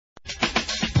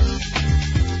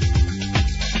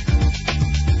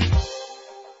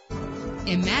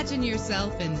Imagine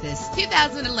yourself in this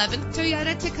 2011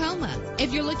 Toyota Tacoma.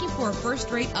 If you're looking for a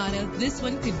first-rate auto, this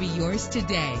one could be yours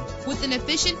today. With an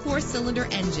efficient 4-cylinder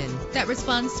engine that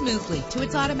responds smoothly to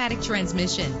its automatic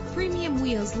transmission, premium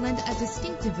wheels lend a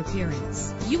distinctive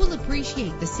appearance. You will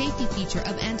appreciate the safety feature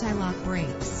of anti-lock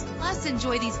brakes. Plus,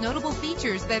 enjoy these notable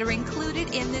features that are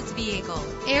included in this vehicle: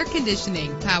 air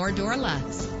conditioning, power door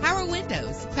locks, power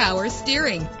windows, power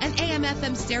steering, an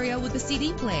AM/FM stereo with a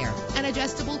CD player, an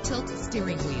adjustable tilt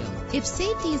steering wheel. If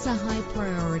safety is a high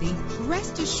priority,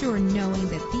 rest assured knowing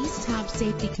that these top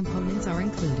safety components are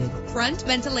included: front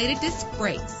ventilated disc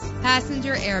brakes,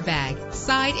 passenger airbag,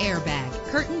 side airbag,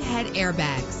 curtain head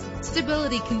airbags,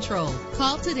 stability control.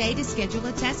 Call today to schedule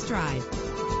a test drive.